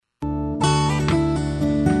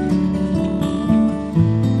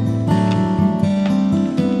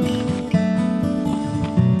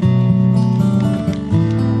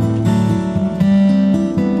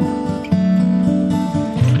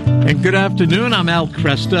Good afternoon. I'm Al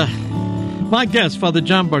Cresta. My guest, Father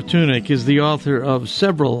John Bartunek, is the author of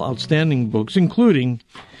several outstanding books, including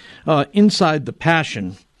Inside the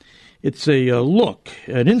Passion. It's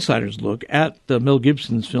an insider's look at Mel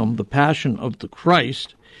Gibson's film, The Passion of the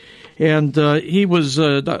Christ. And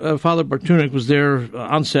Father Bartunek was there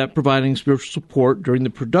on set providing spiritual support during the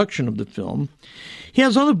production of the film. He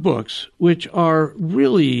has other books which are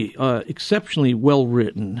really exceptionally well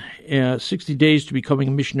written. 60 Days to Becoming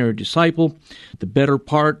a Missionary Disciple, The Better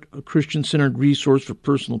Part, a Christian-centered resource for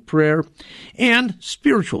personal prayer, and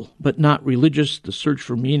Spiritual but Not Religious, The Search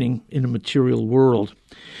for Meaning in a Material World.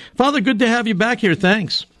 Father, good to have you back here.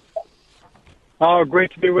 Thanks. Oh,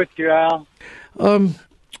 great to be with you, Al.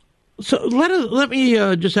 So let me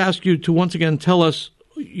just ask you to once again tell us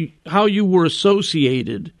how you were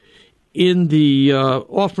associated in the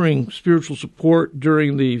offering spiritual support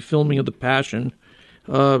during the filming of The Passion,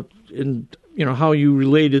 and how you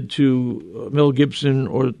related to Mel Gibson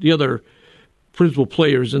or the other principal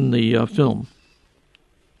players in the film.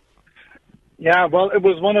 Yeah, well, it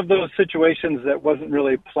was one of those situations that wasn't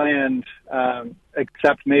really planned,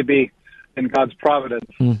 except maybe in God's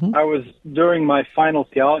providence. Mm-hmm. I was during my final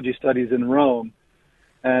theology studies in Rome,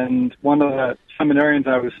 and one of the seminarians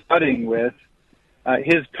I was studying with,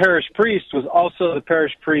 his parish priest was also the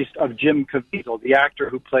parish priest of Jim Caviezel, the actor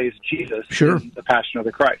who plays Jesus in The Passion of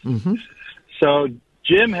the Christ. Mm-hmm. So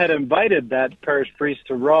Jim had invited that parish priest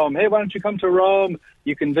to Rome. Hey, why don't you come to Rome?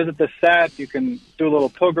 You can visit the set. You can do a little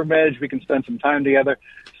pilgrimage. We can spend some time together.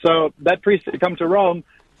 So that priest had come to Rome,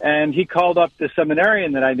 and he called up the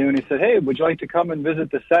seminarian that I knew, and he said, hey, would you like to come and visit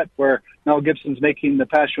the set where Mel Gibson's making The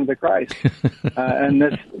Passion of the Christ? And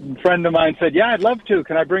this friend of mine said, yeah, I'd love to.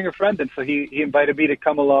 Can I bring a friend? And so he invited me to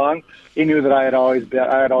come along. He knew that I had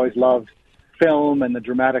always loved film and the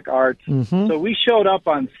dramatic arts. Mm-hmm. So we showed up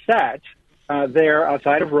on set there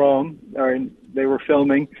outside of Rome, they were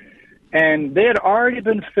filming, and they had already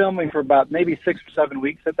been filming for about maybe 6 or 7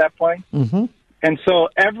 weeks at that point. Mm-hmm. And so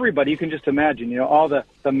everybody, you can just imagine, all the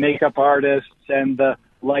makeup artists and the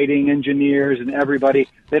lighting engineers and everybody,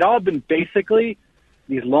 they'd all been basically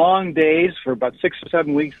these long days for about 6 or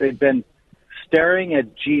 7 weeks. They'd been staring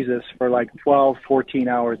at Jesus for like 12, 14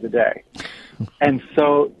 hours a day. And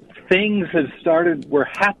so things were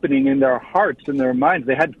happening in their hearts and their minds.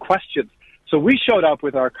 They had questions. So we showed up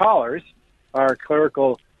with our collars, our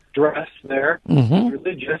clerical dress there, mm-hmm.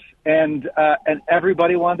 religious, and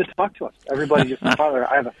everybody wanted to talk to us. Everybody just said, Father,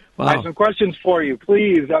 I have some questions for you.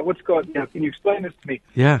 Please, what's going on? Can you explain this to me?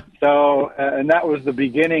 Yeah. So, and that was the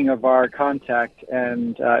beginning of our contact,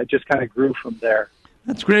 and it just kind of grew from there.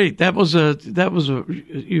 That's great. You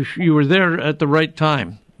were there at the right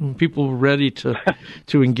time. People were ready to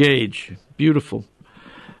engage. Beautiful.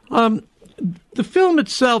 The film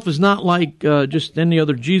itself is not like just any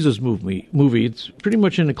other Jesus movie. It's pretty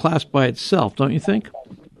much in a class by itself, don't you think?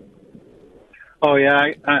 Oh,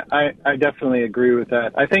 yeah, I definitely agree with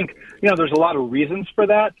that. I think, there's a lot of reasons for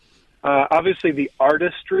that. Obviously, the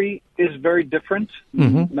artistry is very different.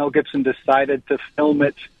 Mm-hmm. Mel Gibson decided to film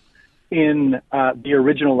it in the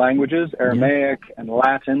original languages, Aramaic and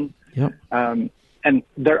Latin. Yep. And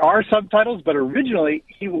there are subtitles, but originally,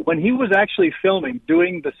 when he was actually filming,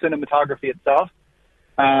 doing the cinematography itself,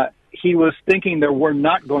 he was thinking there were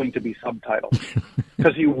not going to be subtitles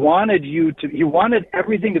because he wanted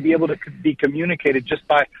everything to be able to be communicated just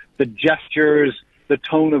by the gestures, the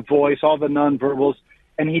tone of voice, all the nonverbals,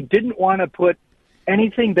 and he didn't want to put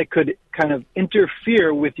anything that could kind of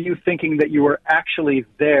interfere with you thinking that you were actually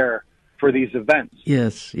there for these events.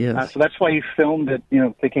 Yes. So that's why he filmed it,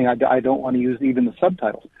 thinking I don't want to use even the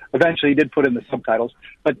subtitles. Eventually, he did put in the subtitles,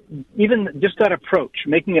 but even just that approach,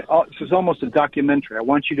 making it this is almost a documentary. I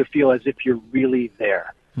want you to feel as if you're really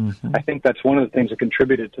there. Mm-hmm. I think that's one of the things that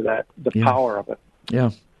contributed to that, the power of it.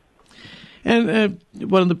 Yeah. And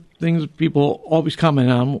one of the things people always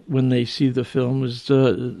comment on when they see the film is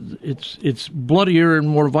it's bloodier and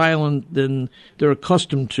more violent than they're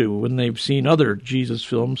accustomed to when they've seen other Jesus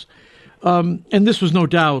films. And this was no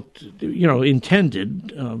doubt,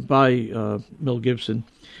 intended by Mel Gibson.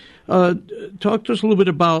 Talk to us a little bit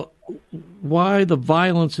about why the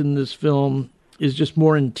violence in this film is just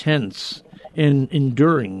more intense and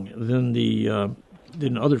enduring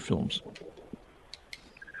than other films.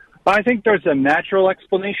 I think there's a natural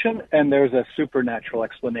explanation and there's a supernatural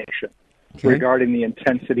explanation regarding the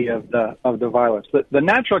intensity of the violence. The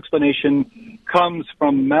natural explanation comes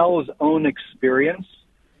from Mel's own experience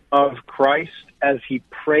of Christ as he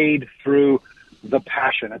prayed through the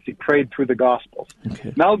Passion, as he prayed through the Gospels.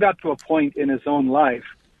 Okay. Mel got to a point in his own life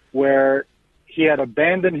where he had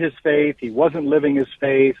abandoned his faith, he wasn't living his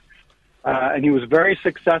faith, and he was very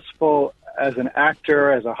successful as an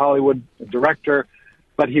actor, as a Hollywood director,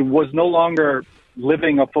 but he was no longer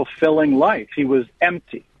living a fulfilling life. He was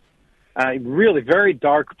empty. Really very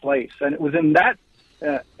dark place. And it was in that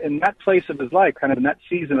place of his life, kind of in that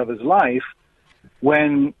season of his life,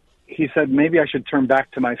 when he said, maybe I should turn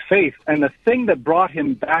back to my faith. And the thing that brought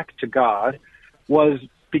him back to God was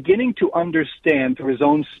beginning to understand through his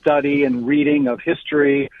own study and reading of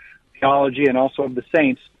history, theology, and also of the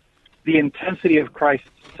saints, the intensity of Christ's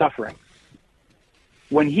suffering.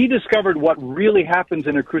 When he discovered what really happens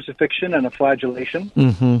in a crucifixion and a flagellation,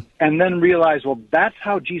 and then realized, well, that's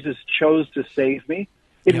how Jesus chose to save me,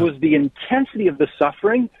 it was the intensity of the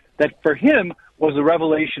suffering that for him was a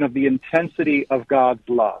revelation of the intensity of God's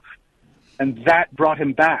love. And that brought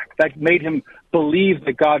him back. That made him believe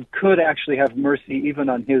that God could actually have mercy even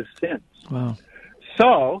on his sins. Wow.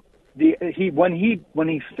 So when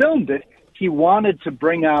he filmed it, he wanted to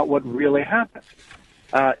bring out what really happened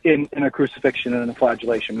in a crucifixion and in a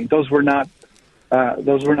flagellation. I mean, those were not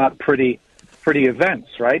pretty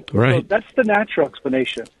events, right? Right. So that's the natural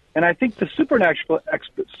explanation. And I think the supernatural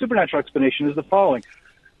explanation is the following.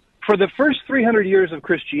 For the first 300 years of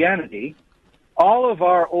Christianity, all of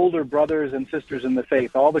our older brothers and sisters in the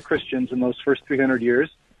faith, all the Christians in those first 300 years,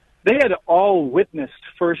 they had all witnessed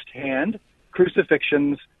firsthand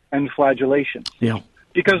crucifixions and flagellations. Yeah.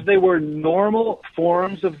 Because they were normal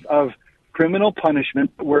forms of criminal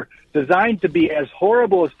punishment that were designed to be as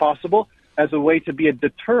horrible as possible as a way to be a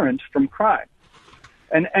deterrent from crime.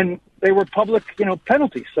 And they were public,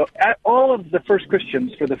 penalties. So all of the first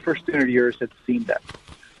Christians for the first 300 years had seen that.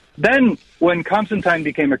 Then when Constantine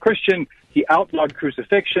became a Christian, he outlawed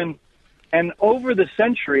crucifixion. And over the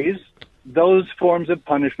centuries, those forms of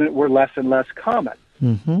punishment were less and less common.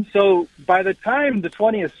 Mm-hmm. So by the time the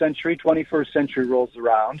 20th century, 21st century rolls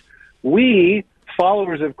around, we,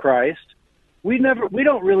 followers of Christ, we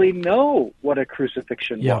don't really know what a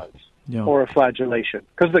crucifixion was or a flagellation,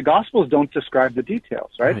 because the Gospels don't describe the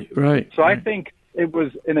details, right? Right. So I think it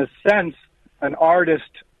was, in a sense, an artist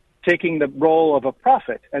taking the role of a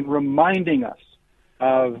prophet and reminding us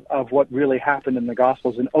of what really happened in the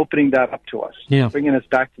Gospels and opening that up to us, bringing us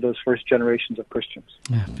back to those first generations of Christians.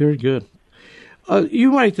 Yeah, very good.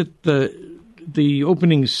 You write that the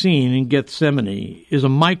opening scene in Gethsemane is a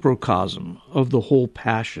microcosm of the whole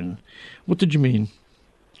Passion. What did you mean?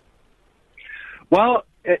 Well,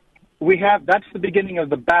 that's the beginning of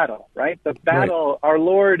the battle, right? The battle, Our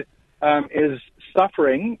Lord is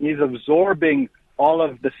suffering. He's absorbing all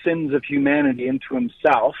of the sins of humanity into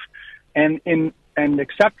himself, and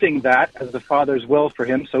accepting that as the Father's will for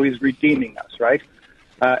him, so he's redeeming us, right?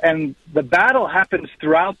 And the battle happens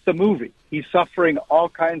throughout the movie. He's suffering all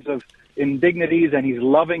kinds of indignities, and he's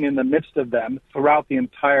loving in the midst of them throughout the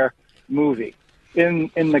entire movie.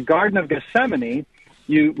 In the Garden of Gethsemane,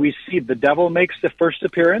 we see the devil makes the first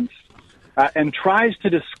appearance and tries to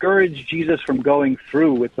discourage Jesus from going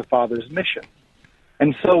through with the Father's mission.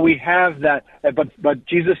 And so we have that, but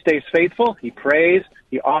Jesus stays faithful. He prays.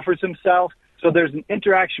 He offers himself. So there's an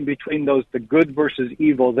interaction between the good versus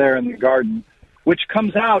evil there in the garden, which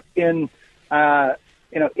comes out in the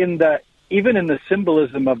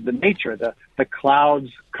symbolism of the nature, the clouds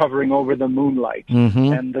covering over the moonlight,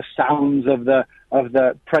 and the sounds of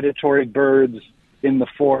the predatory birds in the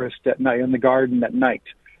forest at night, in the garden at night,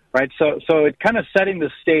 right? So it kind of setting the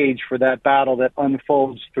stage for that battle that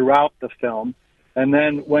unfolds throughout the film. And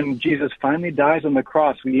then when Jesus finally dies on the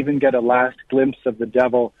cross, we even get a last glimpse of the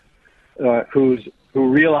devil who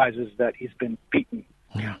realizes that he's been beaten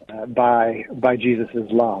by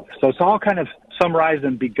Jesus' love. So it's all kind of summarized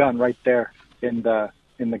and begun right there in the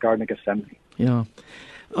Garden of Gethsemane. Yeah.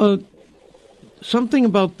 Something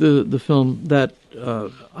about the film that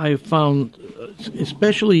I have found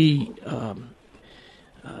especially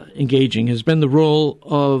engaging has been the role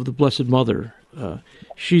of the Blessed Mother.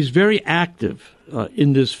 She's very active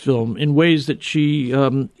in this film in ways that she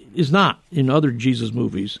is not in other Jesus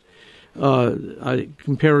movies. I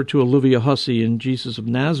compare her to Olivia Hussey in Jesus of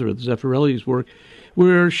Nazareth, Zeffirelli's work,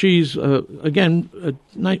 where she's, again,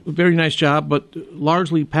 a very nice job, but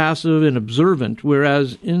largely passive and observant,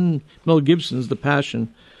 whereas in Mel Gibson's The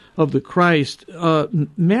Passion of the Christ,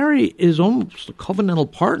 Mary is almost a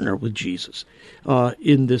covenantal partner with Jesus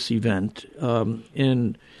in this event,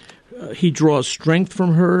 and he draws strength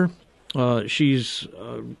from her. She's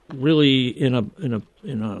really in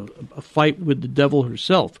a fight with the devil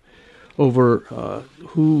herself over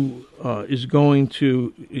who is going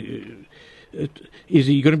to. Is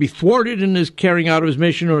he going to be thwarted in his carrying out of his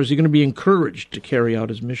mission, or is he going to be encouraged to carry out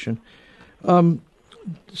his mission? Why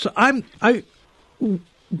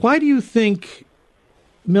do you think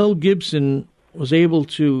Mel Gibson was able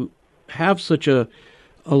to have such a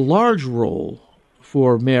large role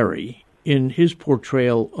for Mary in his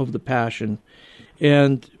portrayal of the Passion,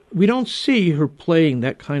 and we don't see her playing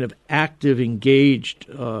that kind of active, engaged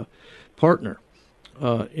partner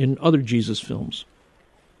in other Jesus films.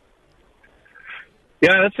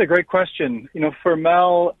 Yeah, that's a great question. For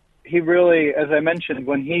Mel, he really, as I mentioned,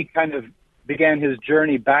 when he kind of began his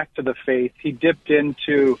journey back to the faith, he dipped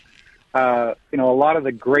into, a lot of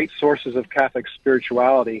the great sources of Catholic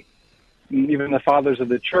spirituality, even the fathers of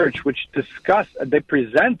the church, which they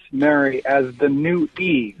present Mary as the new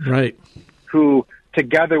Eve, right? Who,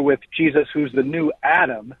 together with Jesus, who's the new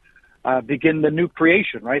Adam, begin the new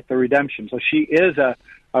creation, right? The redemption. So she is a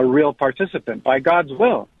real participant by God's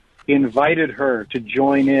will. He invited her to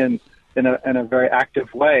join in a very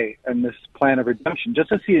active way in this plan of redemption,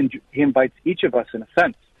 just as he invites each of us in a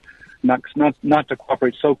sense, not to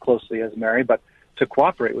cooperate so closely as Mary, but to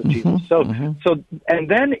cooperate with Jesus.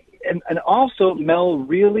 And also Mel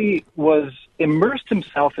really immersed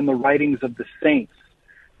himself in the writings of the saints,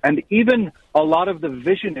 and even a lot of the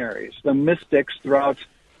visionaries, the mystics throughout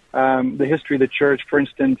the history of the church. For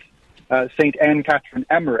instance, Saint Anne Catherine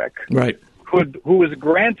Emmerich, right, who was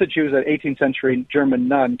granted, she was an 18th century German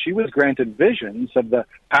nun, she was granted visions of the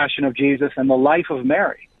Passion of Jesus and the life of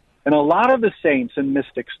Mary. And a lot of the saints and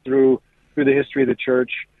mystics through the history of the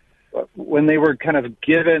church, when they were kind of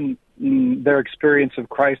given their experience of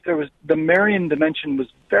Christ, the Marian dimension was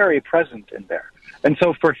very present in there. And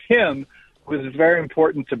so for him, it was very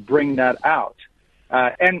important to bring that out.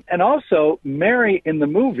 And also, Mary in the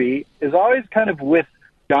movie is always kind of with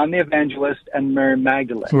John the Evangelist and Mary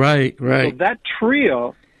Magdalene. Right. So that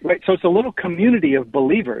trio, right? So it's a little community of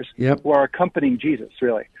believers who are accompanying Jesus,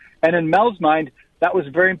 really. And in Mel's mind, that was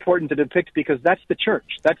very important to depict because that's the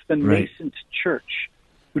church. That's the nascent church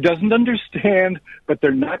who doesn't understand, but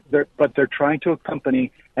they're trying to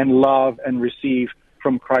accompany and love and receive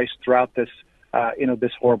from Christ throughout this,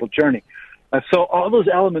 this horrible journey. So all those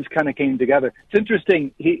elements kind of came together. It's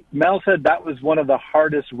interesting. Mel said that was one of the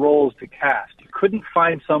hardest roles to cast. He couldn't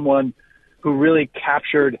find someone who really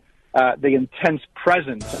captured the intense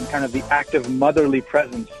presence and kind of the active motherly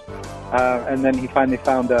presence. And then he finally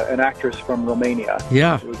found an actress from Romania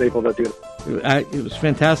who was able to do it. It was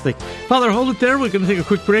fantastic. Father, hold it there. We're going to take a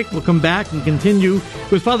quick break. We'll come back and continue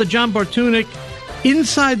with Father John Bartunek,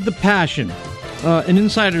 Inside the Passion, an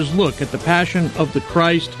insider's look at the Passion of the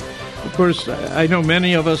Christ. Of course, I know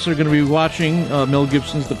many of us are going to be watching Mel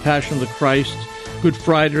Gibson's The Passion of the Christ Good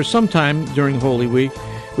Friday or sometime during Holy Week.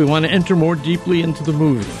 We want to enter more deeply into the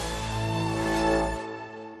movie.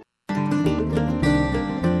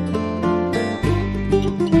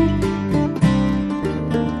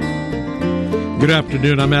 Good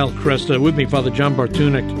afternoon. I'm Al Cresta. With me, Father John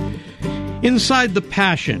Bartunek. Inside the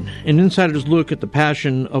Passion, an insider's look at the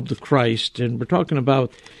Passion of the Christ. And we're talking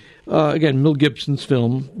about, again, Mel Gibson's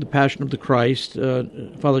film, The Passion of the Christ.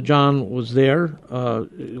 Father John was there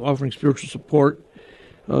offering spiritual support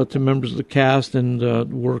to members of the cast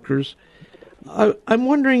and workers. I'm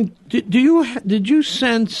wondering, did you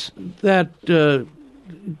sense that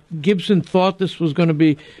Gibson thought this was going to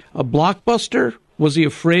be a blockbuster? Was he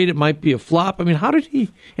afraid it might be a flop? I mean, how did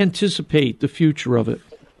he anticipate the future of it?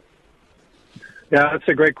 Yeah, that's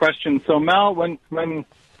a great question. So Mel, when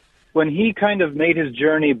he kind of made his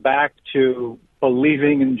journey back to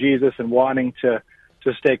believing in Jesus and wanting to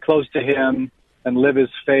stay close to him and live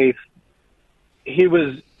his faith, he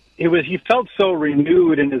felt so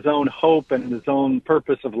renewed in his own hope and in his own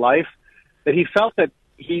purpose of life that he felt that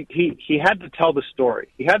he had to tell the story.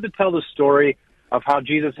 He had to tell the story of how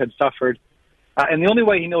Jesus had suffered. And the only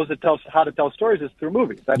way he knows how to tell stories is through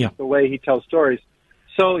movies. That's the way he tells stories.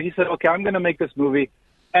 So he said, okay, I'm going to make this movie.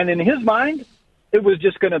 And in his mind, it was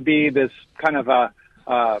just going to be this kind of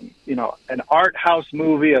an art house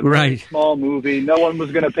movie, a very small movie. No one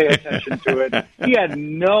was going to pay attention to it. He had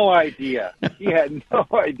no idea.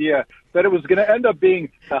 that it was going to end up being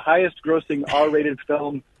the highest grossing R-rated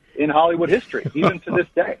film in Hollywood history, even to this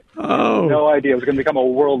day. Oh. No idea. It was going to become a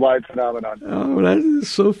worldwide phenomenon. Oh, that is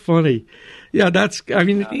so funny. Yeah,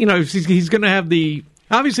 he's going to have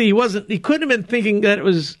obviously he couldn't have been thinking that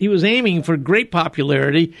he was aiming for great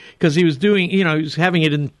popularity because he was doing, he was having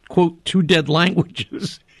it in, quote, 2 dead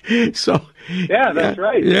languages. So. Yeah, that's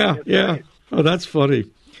right. Yeah. Right. Oh, that's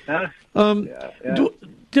funny. Do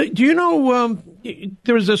you know,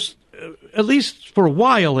 there was this, at least for a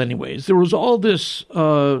while anyways, there was all this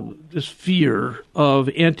fear of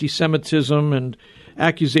anti-Semitism and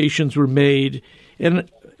accusations were made. And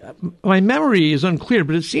my memory is unclear,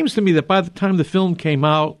 but it seems to me that by the time the film came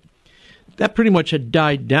out, that pretty much had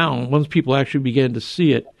died down once people actually began to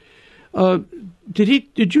see it.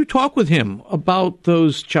 Did you talk with him about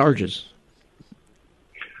those charges?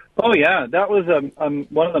 Oh yeah, that was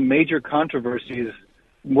one of the major controversies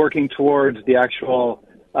working towards the actual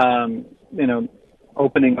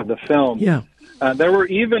opening of the film. Yeah. There were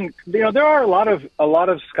even, there are a lot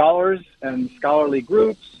of scholars and scholarly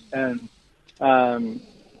groups and,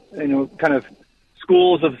 kind of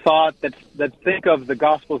schools of thought that think of the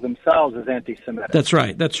Gospels themselves as anti-Semitic. That's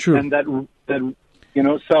right. That's true. And that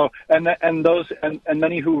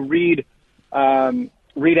many who read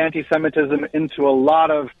anti-Semitism into a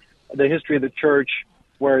lot of the history of the church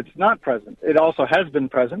where it's not present. It also has been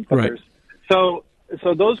present, but right. So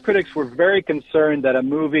those critics were very concerned that a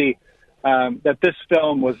movie, that this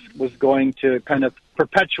film was going to kind of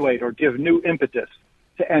perpetuate or give new impetus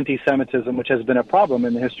to anti-Semitism, which has been a problem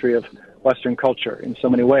in the history of Western culture in so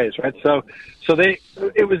many ways, right? So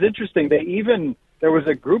it was interesting. There was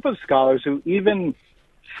a group of scholars who even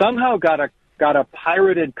somehow got a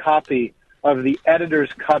pirated copy of the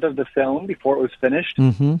editor's cut of the film before it was finished,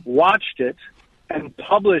 watched it, and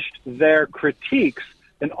published their critiques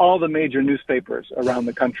in all the major newspapers around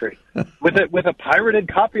the country with a pirated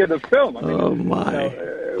copy of the film. I mean, oh my!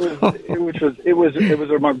 It was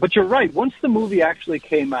remarkable. But you're right. Once the movie actually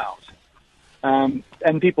came out, and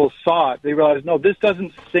people saw it, they realized, no, this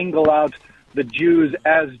doesn't single out the Jews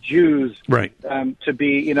as Jews, right? To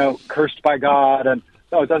be cursed by God, and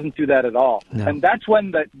no, it doesn't do that at all. No. And that's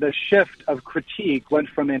when the shift of critique went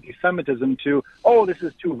from anti-Semitism to, oh, this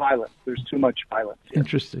is too violent. There's too much violence here.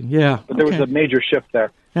 Interesting, yeah. But there was a major shift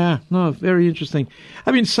there. Yeah, no, very interesting.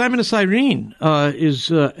 I mean, Simon of Cyrene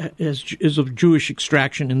is of Jewish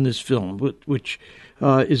extraction in this film, which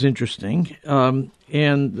is interesting.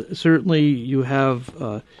 And certainly you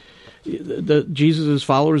have Jesus'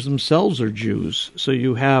 followers themselves are Jews, so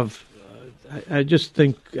you have. I just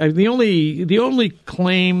think the only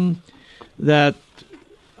claim that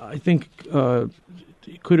I think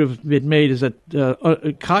could have been made is that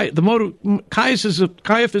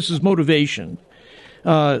Caiaphas' motivation,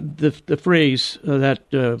 the phrase that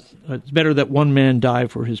it's better that one man die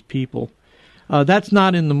for his people, that's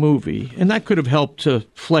not in the movie, and that could have helped to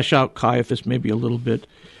flesh out Caiaphas maybe a little bit.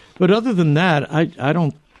 But other than that, I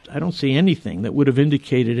don't see anything that would have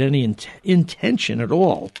indicated any intention at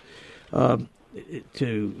all.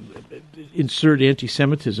 To insert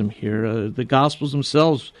anti-Semitism here. The Gospels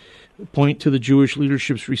themselves point to the Jewish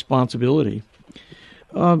leadership's responsibility.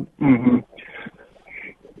 What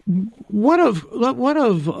of?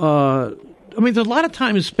 I mean, a lot of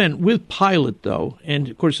time is spent with Pilate, though, and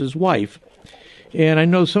of course his wife. And I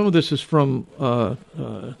know some of this is from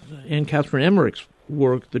Anne Catherine Emmerich's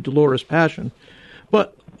work, The Dolorous Passion,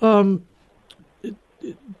 but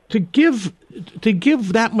to give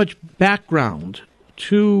that much background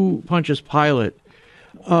to Pontius Pilate,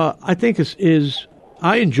 I think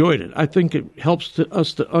I enjoyed it. I think it helps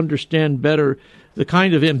us to understand better the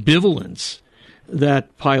kind of ambivalence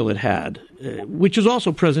that Pilate had, which is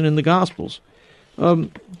also present in the Gospels. Was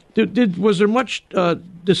there much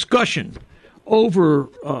discussion over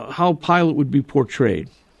how Pilate would be portrayed?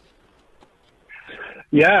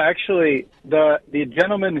 Yeah, actually, the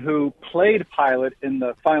gentleman who played Pilate in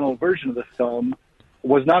the final version of the film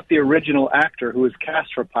was not the original actor who was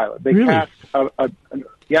cast for Pilate. They cast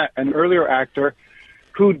an earlier actor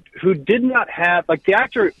who did not have, like, the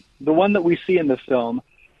actor, the one that we see in the film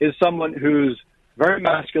is someone who's very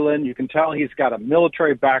masculine. You can tell he's got a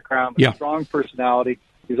military background, a strong personality.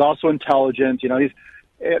 He's also intelligent.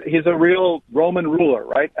 He's a real Roman ruler,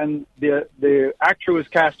 right? And the actor who was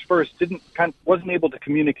cast first wasn't able to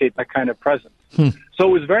communicate that kind of presence. So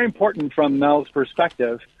it was very important from Mel's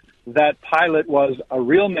perspective that Pilate was a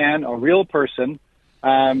real man, a real person,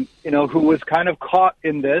 who was kind of caught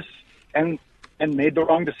in this and made the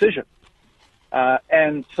wrong decision.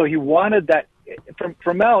 And so he wanted that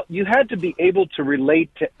from Mel. You had to be able to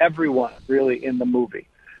relate to everyone really in the movie.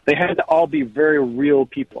 They had to all be very real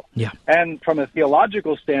people. Yeah. And from a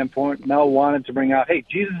theological standpoint, Mel wanted to bring out, hey,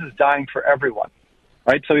 Jesus is dying for everyone,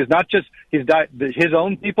 right? So he's died his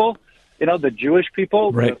own people, the Jewish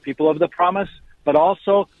people, the people of the promise, but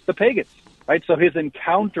also the pagans, right? So his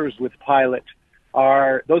encounters with Pilate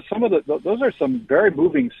those are some very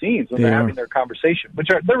moving scenes when they're having their conversation,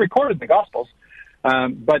 they're recorded in the Gospels.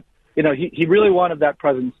 But he really wanted that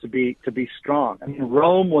presence to be strong. I mean,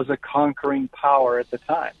 Rome was a conquering power at the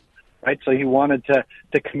time, right? So he wanted to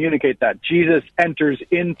communicate that. Jesus enters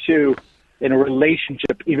into a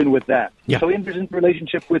relationship even with that. Yeah. So he enters into a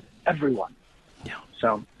relationship with everyone. Yeah.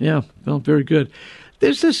 So. Yeah, well, very good.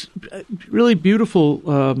 There's this really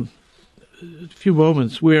beautiful few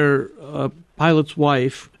moments where Pilate's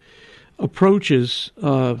wife approaches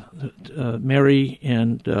Mary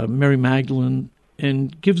and Mary Magdalene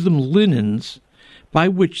and gives them linens by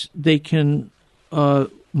which they can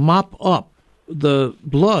mop up the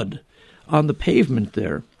blood on the pavement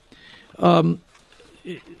there. The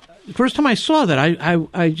first time I saw that,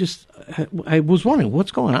 I was wondering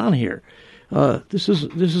what's going on here. This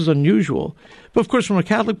is unusual, but of course, from a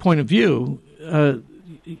Catholic point of view,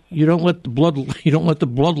 you don't let the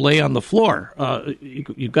blood lay on the floor.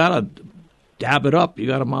 You got to dab it up. You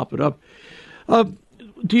got to mop it up.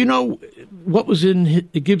 Do you know what was in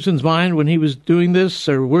Gibson's mind when he was doing this,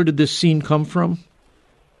 or where did this scene come from?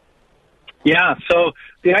 Yeah, so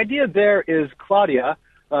the idea there is Claudia,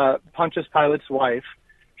 Pontius Pilate's wife.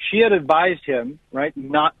 She had advised him, right,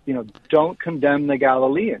 don't condemn the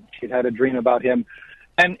Galilean. She'd had a dream about him.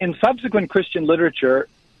 And in subsequent Christian literature,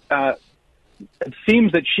 it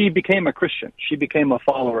seems that she became a Christian. She became a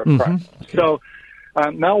follower of Christ. Okay. So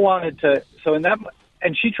Mel wanted to,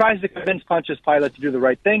 and she tries to convince Pontius Pilate to do the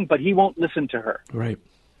right thing, but he won't listen to her. Right.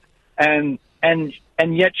 And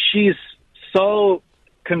yet she's so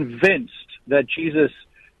convinced that Jesus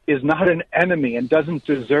is not an enemy and doesn't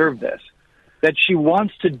deserve this, that she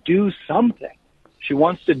wants to do something. She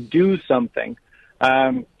wants to do something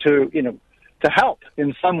to help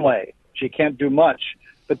in some way. She can't do much.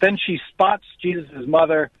 But then she spots Jesus'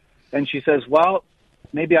 mother, and she says, well,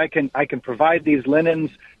 maybe I can provide these linens.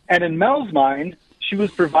 And in Mel's mind, she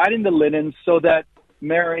was providing the linens so that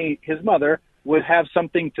Mary, his mother, would have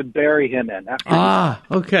something to bury him in.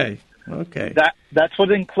 Okay. That's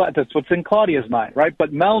what's in Claudia's mind, right?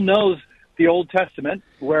 But Mel knows the Old Testament,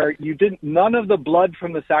 where none of the blood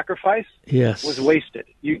from the sacrifice was wasted.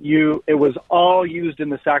 It was all used in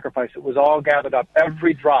the sacrifice. It was all gathered up,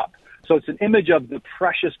 every drop. So it's an image of the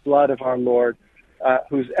precious blood of our Lord,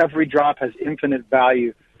 whose every drop has infinite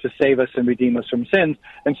value to save us and redeem us from sins.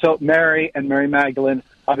 And so Mary and Mary Magdalene,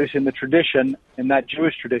 obviously in the tradition, in that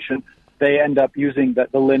Jewish tradition, they end up using the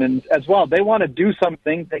linens as well. They want to do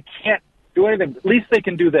something. They can't do anything. At least they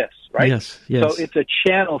can do this, right? Yes. So it's a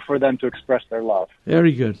channel for them to express their love.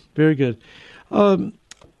 Very good. The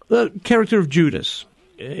character of Judas.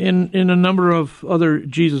 In a number of other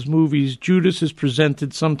Jesus movies, Judas is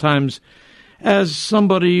presented sometimes as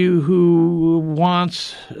somebody who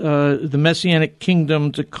wants the Messianic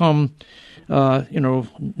kingdom to come,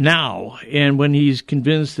 now. And when he's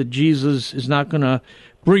convinced that Jesus is not going to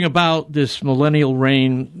bring about this millennial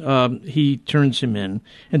reign, he turns him in,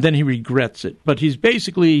 and then he regrets it. But he's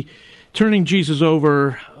basically turning Jesus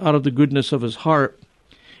over out of the goodness of his heart.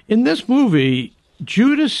 In this movie,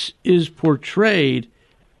 Judas is portrayed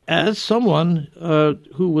as someone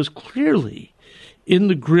who was clearly in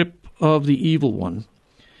the grip of the evil one.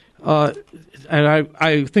 And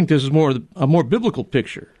I think this is a more biblical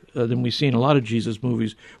picture than we see in a lot of Jesus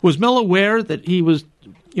movies. Was Mel aware that he was,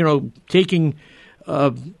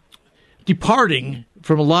 departing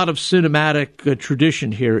from a lot of cinematic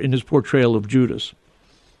tradition here in his portrayal of Judas?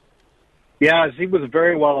 Yes, he was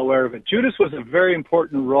very well aware of it. Judas was a very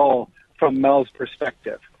important role from Mel's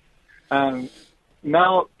perspective.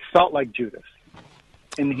 Mel felt like Judas.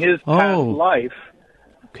 In his past life,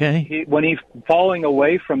 when he's falling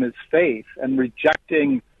away from his faith and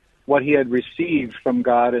rejecting what he had received from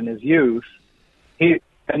God in his youth,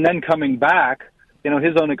 and then coming back,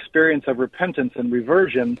 his own experience of repentance and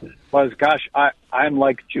reversion was, gosh, I'm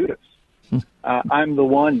like Judas. I'm the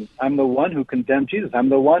one who condemned Jesus. I'm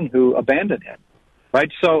the one who abandoned him.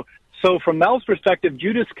 Right? So from Mel's perspective,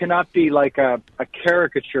 Judas cannot be like a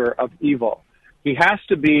caricature of evil. He has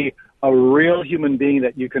to be a real human being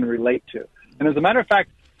that you can relate to. And as a matter of fact,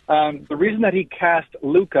 the reason that he cast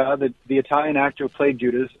Luca, the Italian actor who played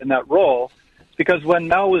Judas, in that role, is because when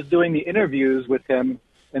Mel was doing the interviews with him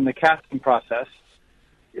in the casting process,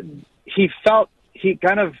 he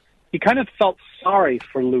kind of felt sorry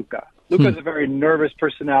for Luca. Luca's a very nervous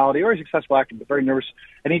personality, or a successful actor, but very nervous.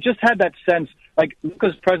 And he just had that sense, like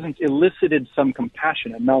Luca's presence elicited some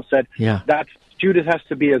compassion. And Mel said, Judas has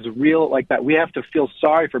to be as real like that. We have to feel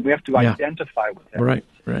sorry for him. We have to identify with him.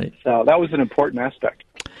 Right. So that was an important aspect.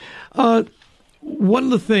 One of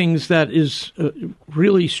the things that is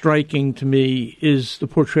really striking to me is the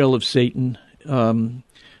portrayal of Satan.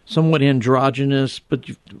 Somewhat androgynous,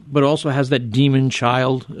 but also has that demon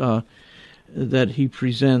child that he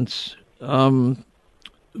presents. The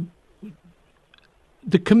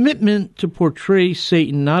commitment to portray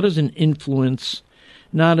Satan not as an influence,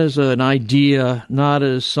 not as an idea, not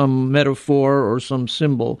as some metaphor or some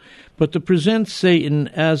symbol, but to present Satan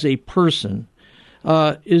as a person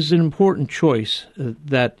is an important choice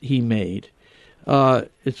that he made.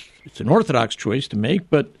 It's an orthodox choice to make,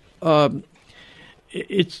 but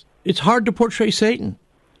it's hard to portray Satan.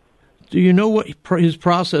 Do you know what his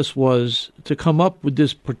process was to come up with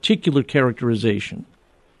this particular characterization?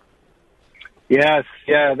 Yes,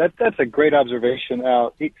 yeah, that's a great observation,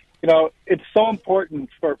 Al. It's so important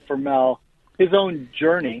for Mel, his own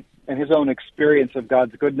journey and his own experience of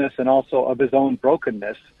God's goodness and also of his own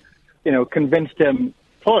brokenness, convinced him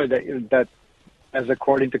fully that as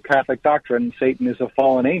according to Catholic doctrine, Satan is a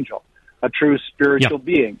fallen angel, a true spiritual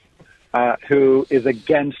being who is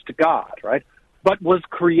against God, right? But was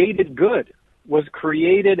created good, was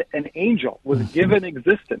created an angel, was given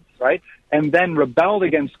existence, right? And then rebelled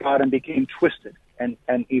against God and became twisted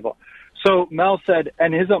and evil. So Mel said,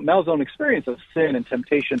 and Mel's own experience of sin and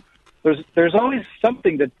temptation, there's always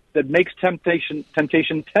something that makes temptation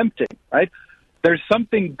tempting, right? There's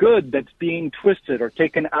something good that's being twisted or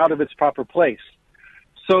taken out of its proper place.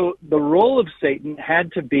 So the role of Satan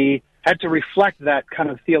had to reflect that kind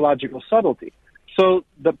of theological subtlety. So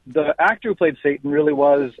the actor who played Satan really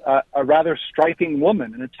was a rather striking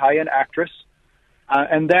woman, an Italian actress.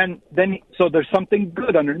 And then so there's something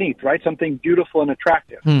good underneath, right? Something beautiful and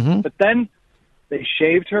attractive. Mm-hmm. But then they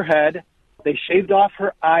shaved her head. They shaved off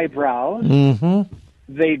her eyebrows. Mm-hmm.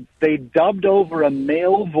 They dubbed over a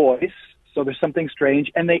male voice. So there's something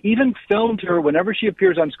strange. And they even filmed her whenever she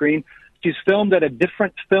appears on screen. She's filmed at a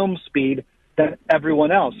different film speed than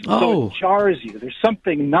everyone else. Oh. So it jars you. There's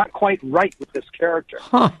something not quite right with this character.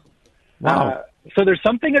 Huh. Wow. So there's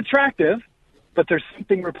something attractive, but there's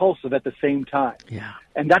something repulsive at the same time. Yeah.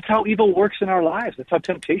 And that's how evil works in our lives. That's how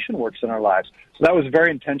temptation works in our lives. So that was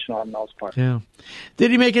very intentional on Mel's part. Yeah.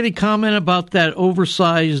 Did he make any comment about that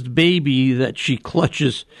oversized baby that she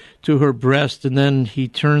clutches to her breast, and then he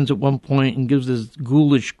turns at one point and gives this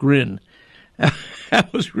ghoulish grin?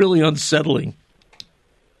 That was really unsettling.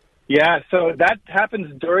 Yeah, so that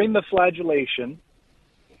happens during the flagellation,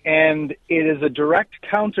 and it is a direct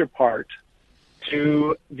counterpart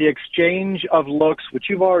to the exchange of looks, which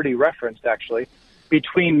you've already referenced, actually,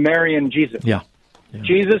 between Mary and Jesus. Yeah.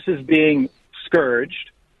 Jesus is being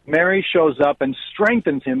scourged. Mary shows up and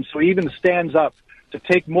strengthens him, so he even stands up to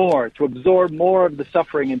take more, to absorb more of the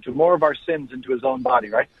suffering into more of our sins into his own body,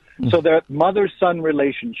 right? Mm-hmm. So the mother-son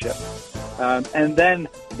relationship. And then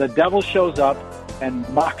the devil shows up and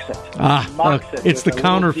mocks it. It's the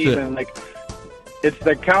counterfeit. It's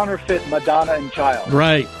the counterfeit Madonna and child.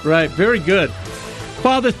 Right. Very good.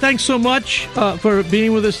 Father, thanks so much for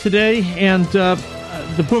being with us today. And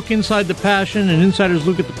the book Inside the Passion, an insider's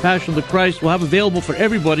look at the Passion of the Christ, we'll have available for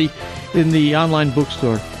everybody in the online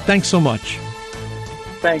bookstore. Thanks so much.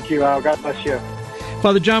 Thank you, Al. God bless you.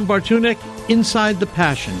 Father John Bartunek, Inside the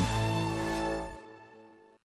Passion.